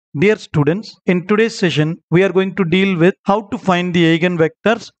Dear students, in today's session, we are going to deal with how to find the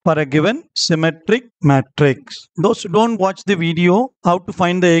eigenvectors for a given symmetric matrix. Those who don't watch the video, how to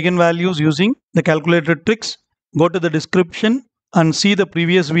find the eigenvalues using the calculator tricks, go to the description and see the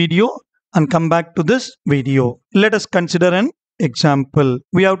previous video and come back to this video. Let us consider an example.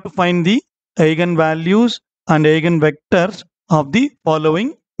 We have to find the eigenvalues and eigenvectors of the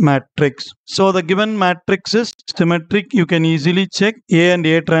following matrix. So the given matrix is symmetric. You can easily check A and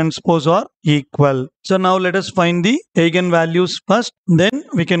A transpose are equal. So now let us find the eigenvalues first. Then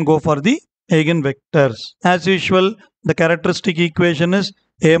we can go for the eigenvectors. As usual, the characteristic equation is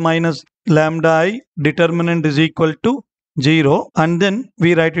A minus lambda I determinant is equal to 0, and then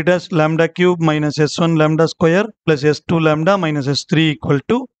we write it as lambda cube minus s1 lambda square plus s2 lambda minus s3 equal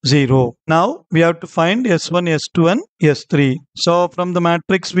to 0. Now we have to find s1, s2 and s3. So from the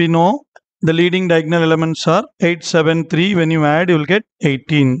matrix we know the leading diagonal elements are 8, 7, 3. When you add, you will get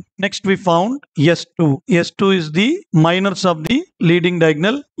 18. Next we found s2. S2 is the minors of the leading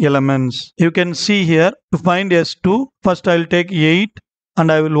diagonal elements. You can see here to find s2, first I will take 8. And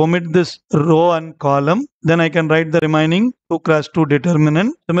I will omit this row and column. Then I can write the remaining 2 cross 2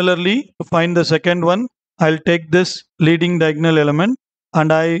 determinant. Similarly, to find the second one, I'll take this leading diagonal element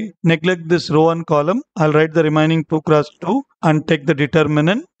and I neglect this row and column. I'll write the remaining 2 cross 2 and take the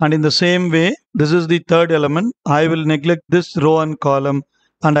determinant. And in the same way, this is the third element. I will neglect this row and column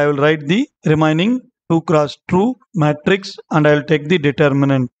and I will write the remaining 2 cross 2 matrix and I will take the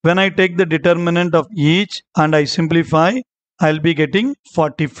determinant. When I take the determinant of each and I simplify, I'll be getting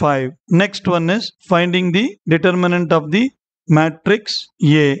 45. Next one is finding the determinant of the matrix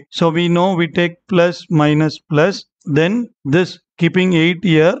A. So we know we take plus minus plus, then this keeping 8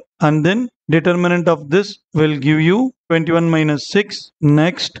 here, and then determinant of this will give you 21 minus 6.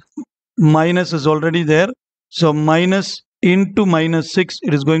 Next, minus is already there. So minus into minus 6,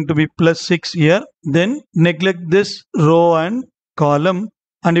 it is going to be plus 6 here. Then neglect this row and column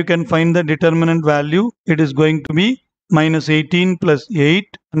and you can find the determinant value. It is going to be minus 18 plus 8,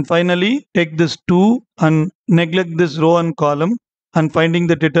 and finally take this 2 and neglect this row and column, and finding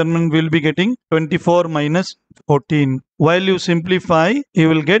the determinant will be getting 24 minus 14. While you simplify, you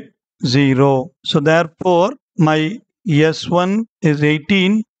will get 0. So therefore my S1 is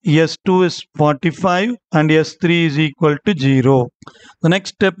 18, S2 is 45 and S3 is equal to 0. The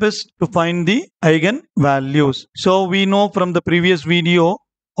next step is to find the eigenvalues. So we know from the previous video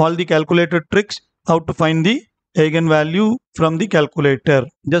all the calculator tricks how to find the eigenvalue from the calculator.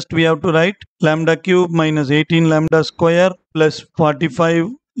 Just we have to write lambda cube minus 18 lambda square plus 45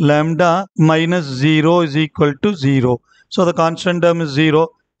 lambda minus 0 is equal to 0. So the constant term is 0.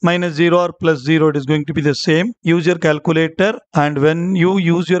 Minus 0 or plus 0, it is going to be the same. Use your calculator, and when you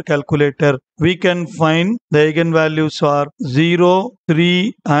use your calculator, we can find the eigenvalues are 0,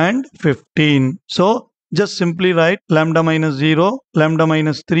 3 and 15. So just simply write lambda minus 0, lambda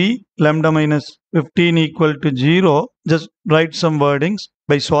minus 3, lambda minus 15 equal to 0. Just write some wordings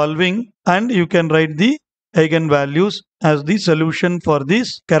by solving, and you can write the eigenvalues as the solution for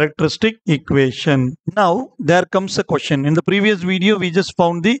this characteristic equation. Now there comes a question. In the previous video, we just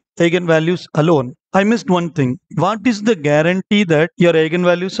found the eigenvalues alone. I missed one thing. What is the guarantee that your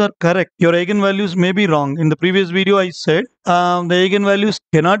eigenvalues are correct? Your eigenvalues may be wrong. In the previous video, I said the eigenvalues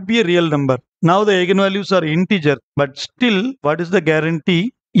cannot be a real number. Now the eigenvalues are integer, but still, what is the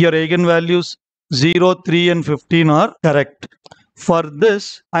guarantee your eigenvalues 0, 3 and 15 are correct? For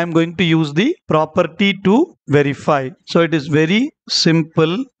this, I am going to use the property to verify. So it is very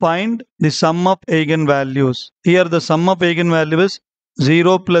simple. Find the sum of eigenvalues. Here the sum of eigenvalue is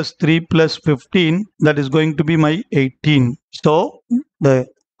 0 plus 3 plus 15. That is going to be my 18. So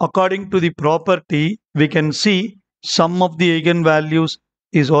according to the property, we can see sum of the eigenvalues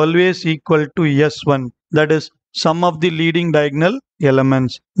is always equal to S1. That is sum of the leading diagonal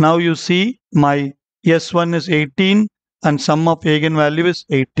elements. Now you see my S1 is 18 and sum of eigenvalue is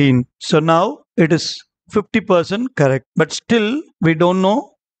 18. So now it is 50% correct. But still we don't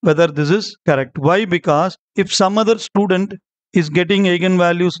know whether this is correct. Why? Because if some other student is getting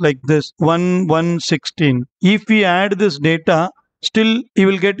eigenvalues like this 1, 1, 16. If we add this data, still he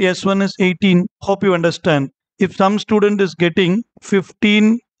will get S1 is 18. Hope you understand. If some student is getting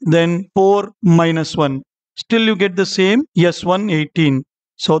 15, then 4 minus 1. Still you get the same S1 18.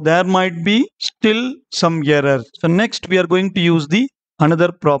 So there might be still some error. So next we are going to use the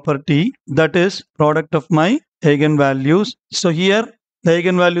another property, that is product of my eigenvalues. So here the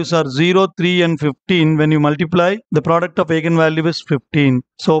eigenvalues are 0, 3 and 15. When you multiply, the product of eigenvalue is 15.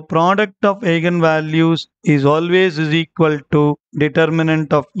 So product of eigenvalues is always is equal to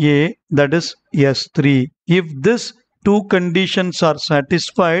determinant of A, that is S3. If this two conditions are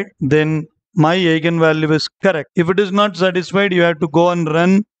satisfied, then my eigenvalue is correct. If it is not satisfied, you have to go and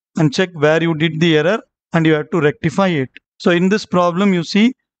run and check where you did the error and you have to rectify it. So in this problem, you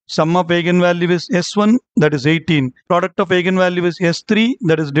see sum of eigenvalue is S1, that is 18. Product of eigenvalue is S3,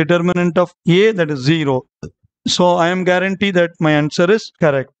 that is determinant of A, that is 0. So I am guaranteed that my answer is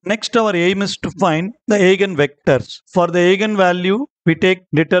correct. Next, our aim is to find the eigenvectors. For the eigenvalue, we take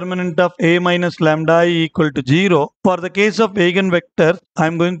determinant of A minus lambda I equal to 0. For the case of eigenvector, I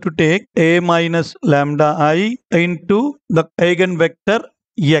am going to take A minus lambda I into the eigenvector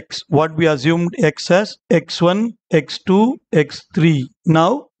x. What we assumed x as x1, x2, x3.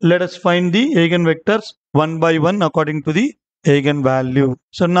 Now, let us find the eigenvectors one by one according to the eigenvalue.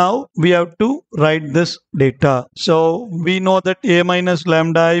 So now we have to write this data. So we know that A minus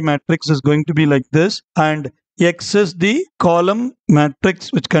lambda I matrix is going to be like this, and X is the column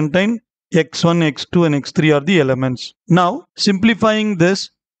matrix which contain x1, x2 and x3 are the elements. Now simplifying this,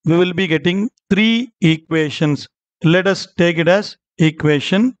 we will be getting three equations. Let us take it as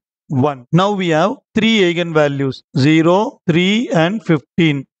equation 1. Now we have three eigenvalues 0, 3 and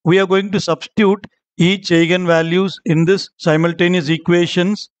 15. We are going to substitute each eigenvalues in this simultaneous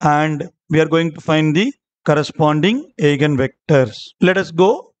equations and we are going to find the corresponding eigenvectors. Let us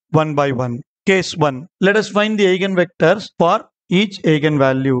go one by one. Case 1. Let us find the eigenvectors for each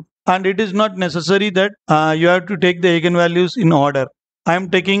eigenvalue. And it is not necessary that you have to take the eigenvalues in order. I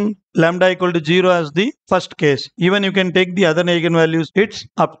am taking lambda equal to 0 as the first case. Even you can take the other eigenvalues. It's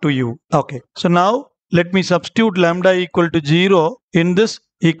up to you. Okay. So now let me substitute lambda equal to 0 in this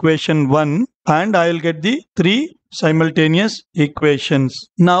equation 1 and I will get the three simultaneous equations.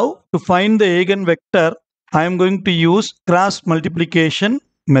 Now to find the eigenvector, I am going to use cross multiplication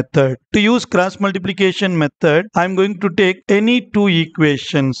method. To use cross multiplication method, I am going to take any two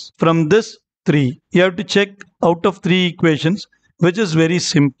equations from this three. You have to check out of three equations which is very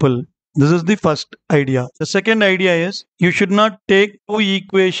simple. This is the first idea. The second idea is you should not take two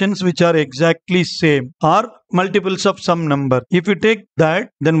equations which are exactly same or multiples of some number. If you take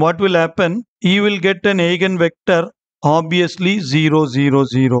that, then what will happen? You will get an eigenvector obviously 0, 0,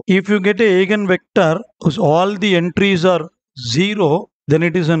 0. If you get an eigenvector whose all the entries are 0, then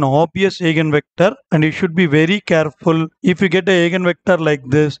it is an obvious eigenvector and you should be very careful. If you get an eigenvector like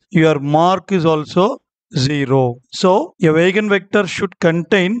this, your mark is also 0. So your eigenvector should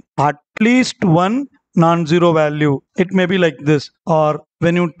contain at least one non-zero value. It may be like this, or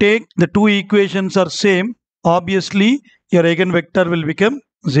when you take the two equations are same, obviously your eigenvector will become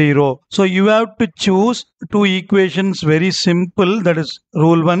 0. So you have to choose two equations very simple, that is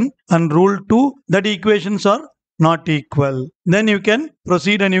rule 1, and rule 2 that equations are not equal. Then you can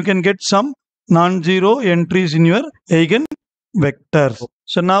proceed and you can get some non-zero entries in your eigenvectors.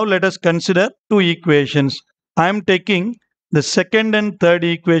 So now let us consider two equations. I am taking the second and third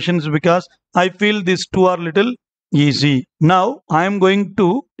equations because I feel these two are little easy. Now I am going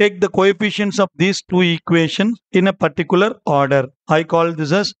to take the coefficients of these two equations in a particular order. I call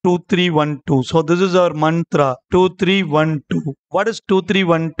this as 2, 3, 1, 2. So this is our mantra 2, 3, 1, 2. What is 2, 3,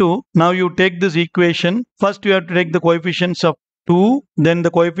 1, 2? Now you take this equation. First you have to take the coefficients of 2, then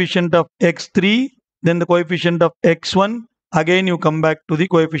the coefficient of x3, then the coefficient of x1. Again you come back to the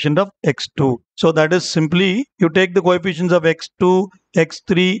coefficient of x2. So that is simply you take the coefficients of x2,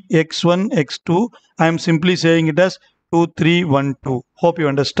 x3, x1, x2. I am simply saying it as 2, 3, 1, 2. Hope you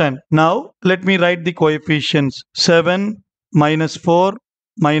understand. Now let me write the coefficients 7, minus 4,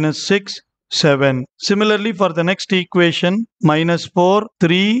 minus 6, 7. Similarly for the next equation minus 4,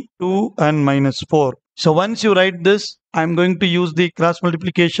 3, 2 and minus 4. So once you write this, I am going to use the cross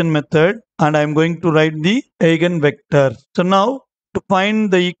multiplication method and I am going to write the eigenvector. So now to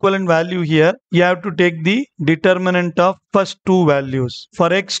find the equivalent value here, you have to take the determinant of first two values. For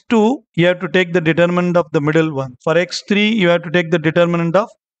x2, you have to take the determinant of the middle one. For x3, you have to take the determinant of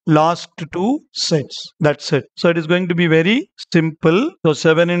last two sets. That's it. So it is going to be very simple. So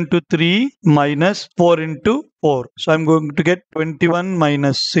 7 into 3 minus 4 into 4. So I'm going to get 21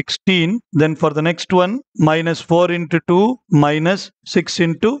 minus 16. Then for the next one, minus 4 into 2 minus 6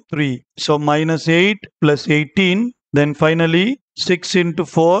 into 3. So minus 8 plus 18. Then finally 6 into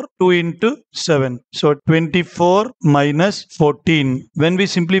 4, 2 into 7. So 24 minus 14. When we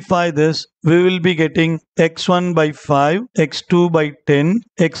simplify this, we will be getting x1 by 5, x2 by 10,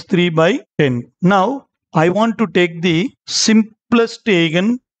 x3 by 10. Now, I want to take the simplest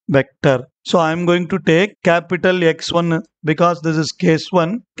eigenvector. So I am going to take capital X1 because this is case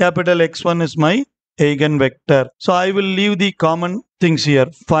 1. Capital X1 is my eigenvector. So I will leave the common things here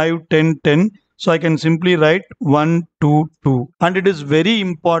 5, 10, 10. So I can simply write 1, 2, 2. And it is very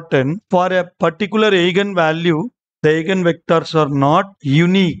important for a particular eigenvalue, the eigenvectors are not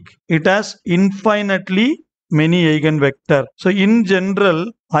unique. It has infinitely many eigenvectors. So in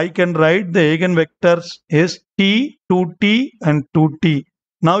general, I can write the eigenvectors is t, 2t and 2t.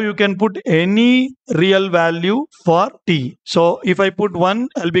 Now you can put any real value for t. So if I put 1,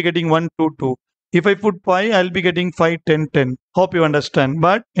 I'll be getting 1, 2, 2. If I put 5, I'll be getting 5, 10, 10. Hope you understand.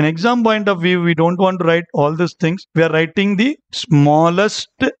 But in exam point of view, we don't want to write all these things. We are writing the smallest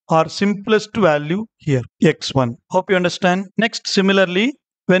or simplest value here, x1. Hope you understand. Next, similarly,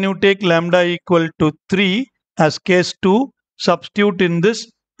 when you take lambda equal to 3 as case 2, substitute in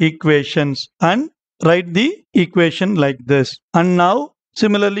this equations and write the equation like this. And now,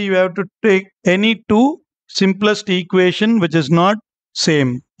 similarly, you have to take any two simplest equation which is not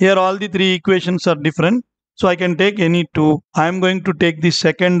same. Here all the three equations are different. So I can take any two. I am going to take the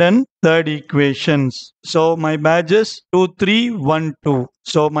second and third equations. So my badge is 2, 3, 1, 2.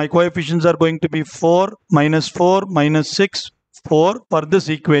 So my coefficients are going to be 4, minus 6, 4 for this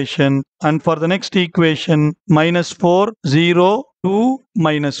equation. And for the next equation, minus 4, 0, 2,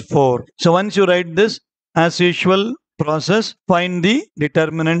 minus 4. So once you write this, as usual process, find the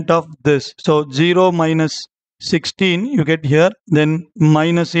determinant of this. So 0 minus 16 you get here, then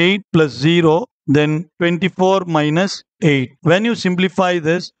minus 8 plus 0, then 24 minus 8. When you simplify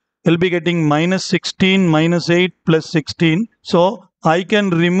this, you'll be getting minus 16 minus 8 plus 16. So I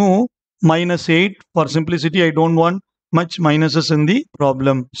can remove minus 8 for simplicity. I don't want much minuses in the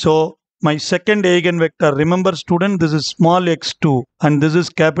problem. So my second eigenvector, remember student, this is small x2 and this is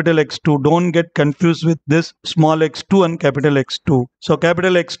capital X2. Don't get confused with this small x2 and capital X2. So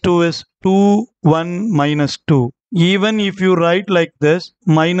capital X2 is 2, 1, minus 2. Even if you write like this,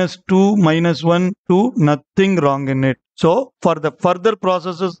 minus 2, minus 1, 2, nothing wrong in it. So for the further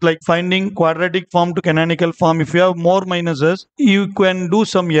processes like finding quadratic form to canonical form, if you have more minuses, you can do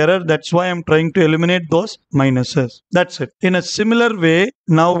some error. That's why I'm trying to eliminate those minuses. That's it. In a similar way,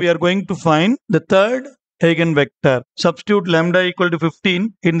 now we are going to find the third eigenvector. Substitute lambda equal to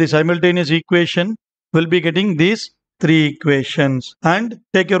 15 in the simultaneous equation. We'll be getting these three equations and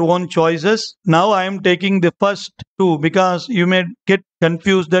take your own choices. Now I am taking the first two because you may get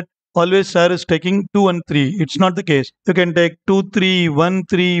confused that always sir is taking 2 and 3. It's not the case. You can take 2, 3, 1,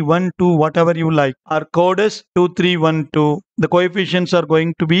 3, 1, 2, whatever you like. Our code is 2, 3, 1, 2. The coefficients are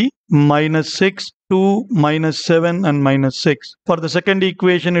going to be minus 6, 2, minus 7 and minus 6. For the second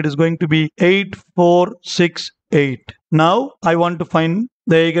equation, it is going to be 8, 4, 6, 8. Now I want to find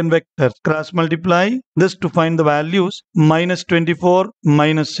the eigenvectors. Cross multiply this to find the values. Minus 24,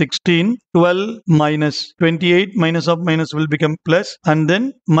 minus 16, 12, minus 28, minus of minus will become plus, and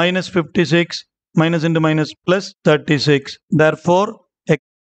then minus 56, minus into minus plus 36. Therefore,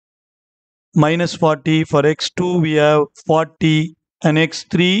 minus 40. For x2 we have 40 and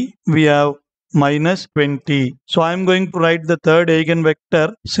x3 we have minus 20. So I am going to write the third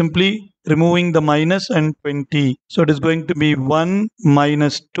eigenvector simply removing the minus and 20. So it is going to be 1,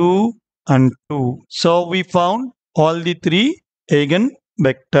 minus 2 and 2. So we found all the three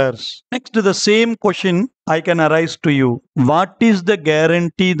eigenvectors. Next to the same question I can arise to you. What is the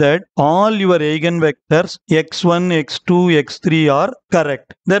guarantee that all your eigenvectors x1, x2, x3 are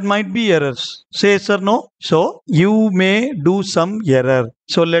correct? There might be errors. Say yes or no. So you may do some error.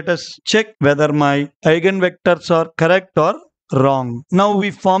 So let us check whether my eigenvectors are correct or wrong. Now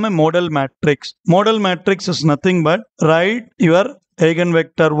we form a model matrix. Model matrix is nothing but write your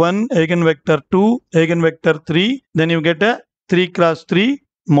eigenvector 1, eigenvector 2, eigenvector 3. Then you get a 3 cross 3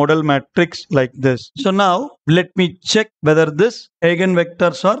 model matrix like this. So now let me check whether this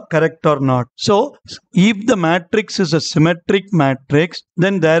eigenvectors are correct or not. So if the matrix is a symmetric matrix,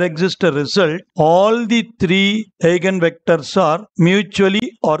 then there exists a result. All the three eigenvectors are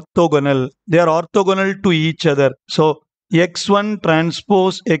mutually orthogonal. They are orthogonal to each other. So x1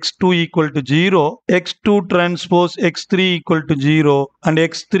 transpose x2 equal to 0, x2 transpose x3 equal to 0, and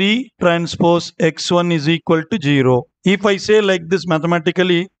x3 transpose x1 is equal to 0. If I say like this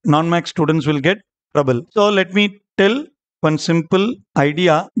mathematically, non-max students will get trouble. So let me tell one simple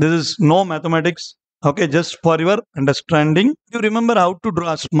idea. This is no mathematics. Okay, just for your understanding. You remember how to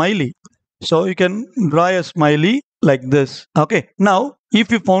draw a smiley. So you can draw a smiley like this. Okay, now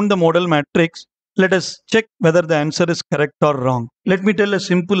if you found the model matrix, let us check whether the answer is correct or wrong. Let me tell a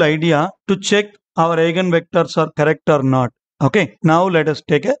simple idea to check our eigenvectors are correct or not. Okay, now let us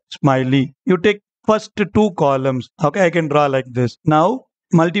take a smiley. You take first two columns. Okay, I can draw like this. Now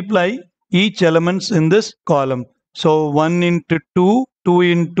multiply each elements in this column. So 1 into 2, 2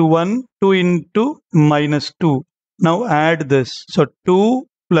 into 1, 2 into minus 2. Now add this. So 2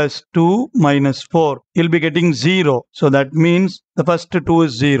 plus 2 minus 4. You'll be getting 0. So that means the first 2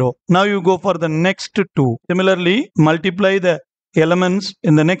 is 0. Now you go for the next 2. Similarly, multiply the elements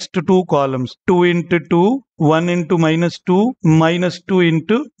in the next two columns. 2 into 2, 1 into minus 2, minus 2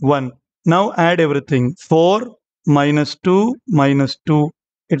 into 1. Now add everything. 4 minus 2 minus 2.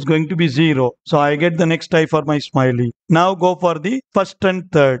 It's going to be 0. So I get the next I for my smiley. Now go for the first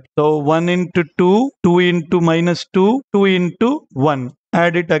and third. So 1 into 2, 2 into minus 2, 2 into 1.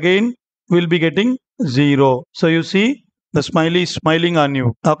 Add it again. We'll be getting 0. So you see, the smiley is smiling on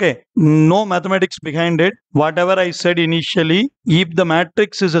you. Okay. No mathematics behind it. Whatever I said initially, if the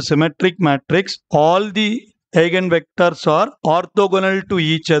matrix is a symmetric matrix, all the eigenvectors are orthogonal to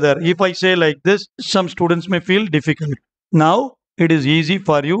each other. If I say like this, some students may feel difficult. Now, it is easy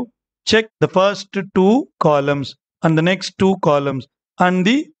for you. Check the first two columns and the next two columns and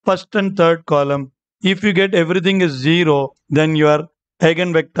the first and third column. If you get everything is 0, then your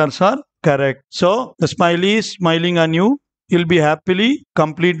eigenvectors are correct. So the smiley is smiling on you. You'll be happily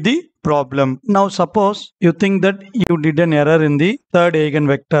complete the problem. Now suppose you think that you did an error in the third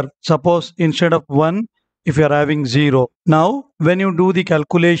eigenvector. Suppose instead of 1, if you are having 0. Now, when you do the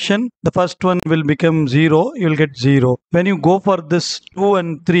calculation, the first one will become 0, you will get 0. When you go for this 2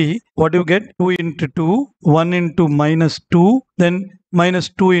 and 3, what you get? 2 into 2, 1 into minus 2, then minus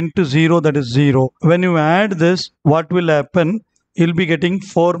 2 into 0, that is 0. When you add this, what will happen? You'll be getting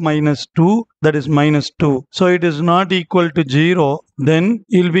 4 minus 2, that is minus 2. So it is not equal to 0, then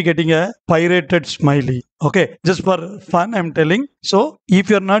you'll be getting a pirated smiley. Okay, just for fun I'm telling. So if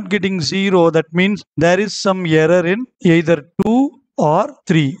you're not getting 0, that means there is some error in either 2 or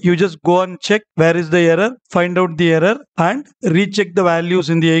 3. You just go and check where is the error, find out the error and recheck the values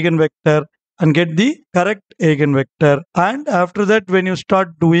in the eigenvector and get the correct eigenvector. And after that, when you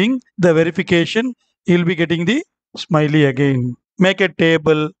start doing the verification, you'll be getting the smiley again. Make a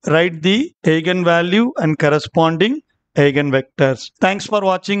table, write the eigenvalue and corresponding eigenvectors. Thanks for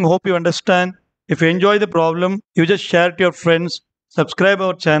watching. Hope you understand. If you enjoy the problem, you just share it to your friends, subscribe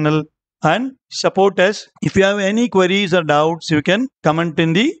our channel and support us. If you have any queries or doubts, you can comment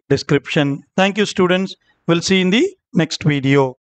in the description. Thank you, students. We'll see you in the next video.